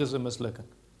 Jesus is dood is 'n mislukking.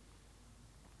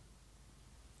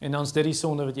 En dan is dit die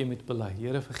sonde wat jy moet bely.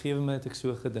 Here, vergewe my dat ek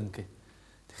so gedink het.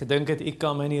 Gedink het, ek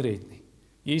kan my nie red nie.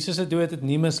 Jesus se dood het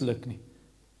nie misluk nie.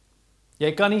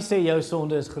 Jy kan nie sê jou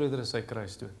sonde is groter as sy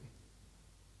kruisdood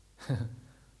nie.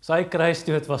 Sy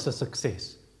kruisdood was 'n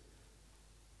sukses.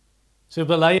 So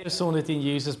bely jou sonde teen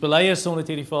Jesus, bely jou sonde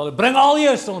teen die Vader, bring al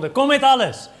jou sonde, kom met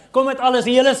alles,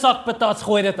 die hele sak patats,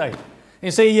 gooi dit uit,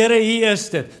 en sê, Here, hier is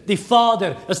dit, die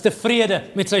Vader is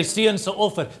tevrede met sy Seun se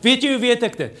offer. Weet jy hoe weet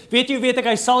ek dit? Weet jy hoe weet ek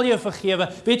hy sal jou vergewe?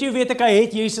 Weet jy hoe weet ek hy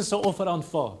het Jesus se offer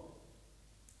aanvaar?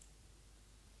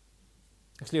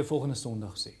 Ek sal jou volgende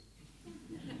Sondag sê.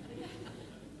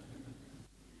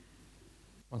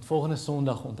 Want volgende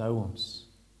Sondag onthou ons,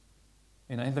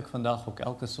 en eintlik vandag ook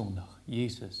elke Sondag,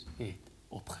 Jesus het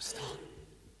opgestaan.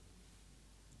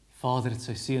 Vader het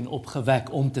sy seun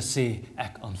opgewek om te sê,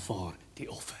 ek aanvaar die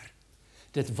offer.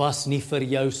 Dit was nie vir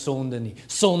jou sonde nie.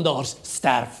 Sondaars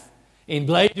sterf en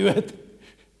bly dood.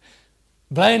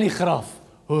 Bly in die graf.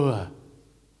 O,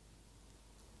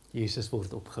 Jesus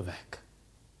word opgewek.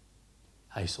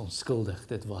 Hy is onskuldig,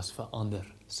 dit was vir ander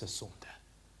se sonde,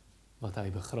 wat hy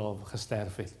begrawe,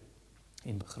 gesterf het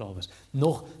en begrawe is.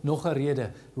 Nog 'n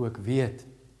rede hoe ek weet,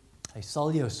 hy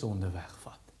sal jou sonde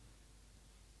wegvat.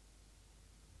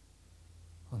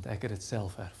 Want ek het dit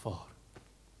self ervaar.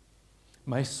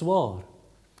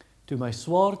 Toe my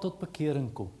swaar tot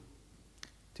bekering kom,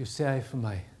 toe sê hy vir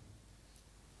my,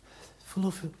 voel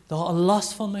of daar 'n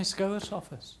las van my skouers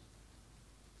af is.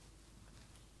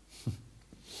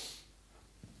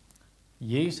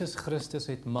 Jesus Christus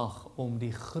het mag om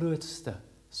die grootste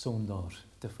sondaars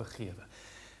te vergewe.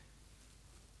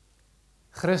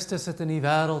 Christus het in die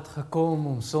wêreld gekom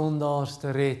om sondaars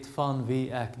te red, van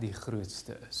wie ek die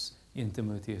grootste is. 1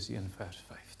 Timoteus 1 vers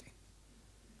 15.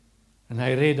 En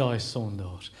hy red daai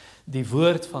sondaars. Die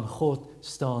woord van God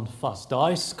staan vas.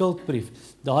 Daai skuldbrief,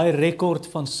 daai rekord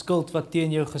van skuld wat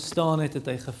teen jou gestaan het, het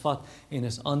hy gevat en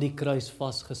is aan die kruis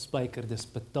vasgespijker. Dis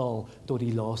betaal tot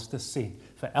die laaste sent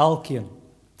vir elkeen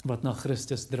wat na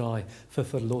Christus draai vir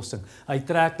verlossing. Hy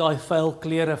trek daai vuil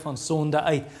klere van sonde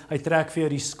uit. Hy trek vir jou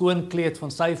die skoon kleed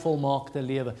van sy volmaakte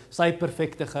lewe, sy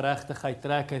perfekte geregtigheid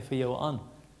trek hy vir jou aan.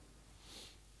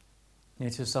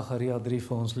 Net so Sagaria 3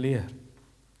 vir ons leer.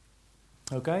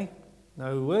 OK?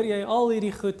 Nou hoor jy al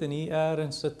hierdie goed en hier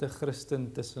ergens sit 'n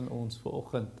Christen tussen ons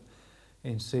vanoggend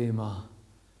en sê maar,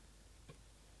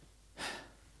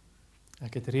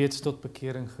 ek het reeds tot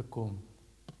bekering gekom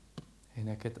en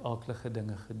ek het aaklige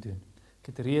dinge gedoen. Ek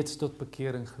het reeds tot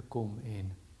bekering gekom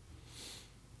en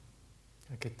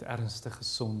ek het ernstig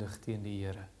gesondig teen die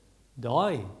Here.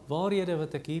 Daai waarhede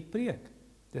wat ek hier preek,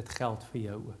 dit geld vir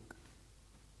jou ook.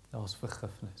 Daar's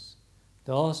vergifnis.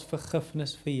 Daar's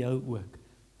vergifnis vir jou ook.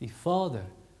 Die Vader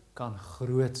kan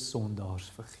groot sondaars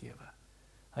vergewe.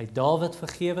 Hy het Dawid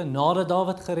vergewe nadat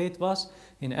Dawid gered was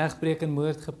en egbreek en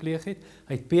moord gepleeg het.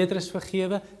 Hy het Petrus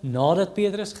vergewe nadat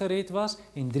Petrus gered was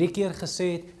en 3 keer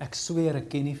gesê het, ek sweer ek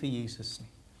ken nie vir Jesus nie.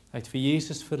 Hy het vir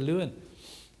Jesus verloon.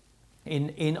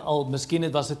 En al,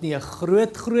 miskien was dit nie 'n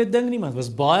groot ding nie, maar dit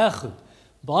was baie goed.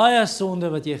 Baie sonde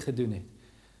wat jy gedoen het.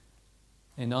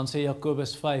 En dan sê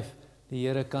Jakobus 5, die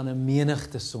Here kan 'n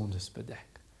menigte sondes bedek.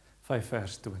 5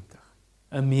 vers 20.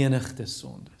 'n menigte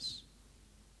sondes.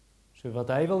 So wat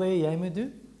hy wil hê jy moet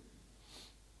doen,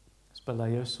 is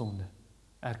bely jou sonde.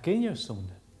 Erken jou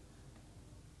sonde.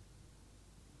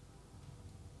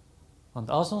 Want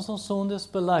as ons sondes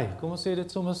bely, kom ons sê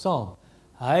dit sommer saam,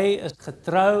 hy is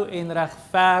getrou en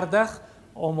regverdig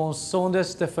om ons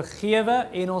sondes te vergewe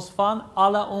en ons van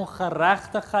alle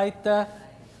ongeregtigheid te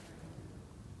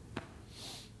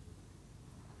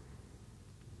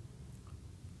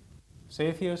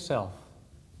sê vir jouself,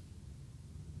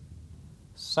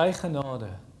 sy genade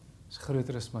is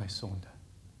groter as my sonde.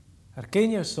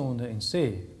 Erken jou sonde en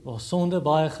sê, waar sonde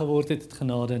baie geword het, het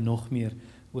genade nog meer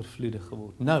oorvloedig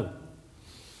geword. Nou,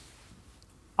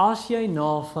 as jy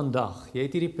na vandag, jy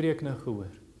het hierdie preek nou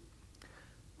gehoor,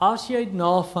 as jy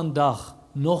na vandag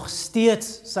nog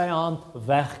steeds sy hand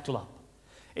wegklap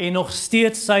en nog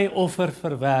steeds sy offer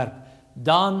verwerp,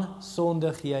 dan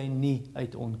sondig jy nie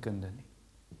uit onkunde nie.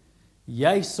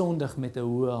 Jy sondig met 'n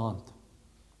hoë hand.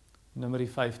 Numeri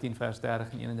 15 vers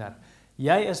 30 en 31.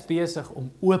 Jy is besig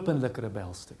om openlik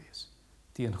rebels te wees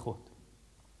teen God.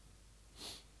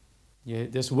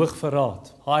 Dis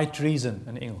hoogverraad, high treason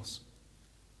in Engels.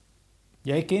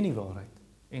 Jy ken die waarheid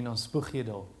en dan spoeg jy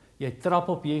daarop. Jy trap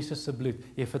op Jesus se bloed.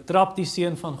 Jy vertrap die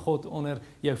seun van God onder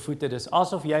jou voete. Dis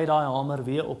asof jy daai hamer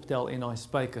weer optel en daai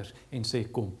spykers en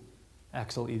sê kom,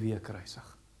 ek sal u weer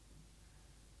kruisig.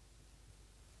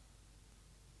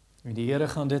 En die Here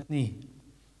gaan dit nie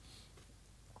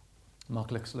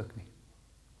maklik sluk nie.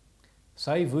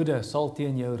 Sy woede sal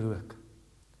teen jou rook.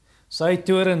 Sy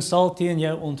toorn sal teen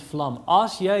jou ontvlam.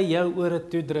 As jy jou ore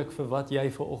toedruk vir wat jy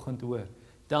vanoggend hoor,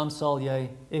 dan sal jy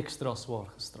ekstra swaar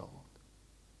gestraf word.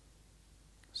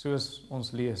 Soos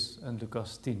ons lees in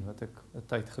Lukas 10, wat ek 'n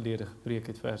tyd gelede gepreek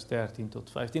het, vers 13 tot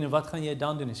 15. En wat gaan jy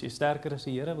dan doen? As jy sterker is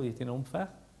die Here, wil jy teen hom veg?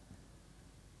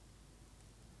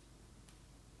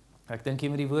 Ek dink jy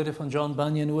met die woorde van John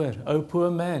Bunyan hoor. O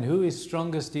poor man, who is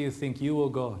strongest do you think, you or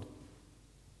God?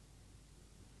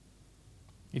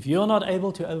 If you're not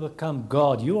able to overcome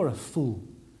God, you are a fool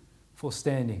for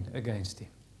standing against him.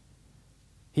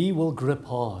 He will grip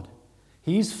hard.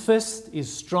 His fist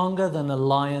is stronger than a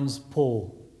lion's paw.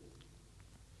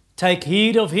 Take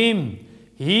heed of him.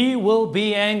 He will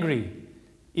be angry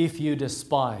if you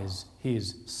despise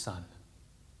his son.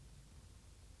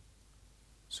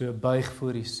 So buig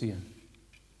voor die seun.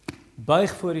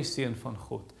 Buig voor die seun van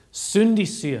God. Soen die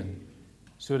seun,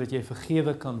 sodat jy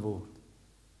vergewe kan word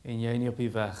en jy nie op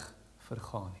die weg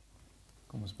vergaan nie.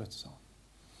 Kom ons bid saam.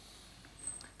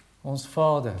 Ons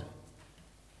Vader,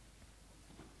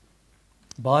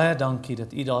 baie dankie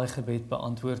dat U daai gebed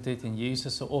beantwoord het en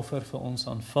Jesus se offer vir ons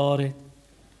aanvaar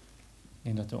het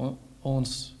en dat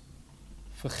ons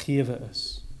vergewe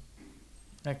is.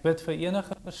 Ek bid vir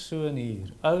enige persoon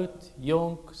hier, oud,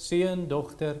 jonk, seun,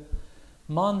 dogter,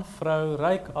 man, vrou,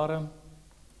 ryk, arm,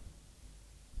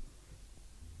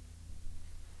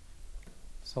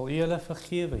 sal U hulle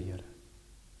vergewe, Here,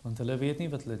 want hulle weet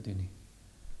nie wat hulle doen nie.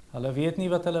 Hulle weet nie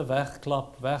wat hulle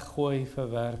wegklap, weggooi,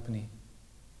 verwerp nie.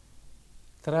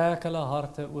 Trek hulle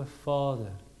harte, o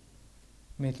Vader,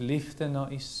 met liefde na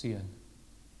U seun.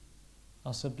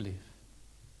 Asseblief,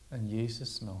 in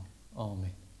Jesus naam.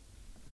 Amen.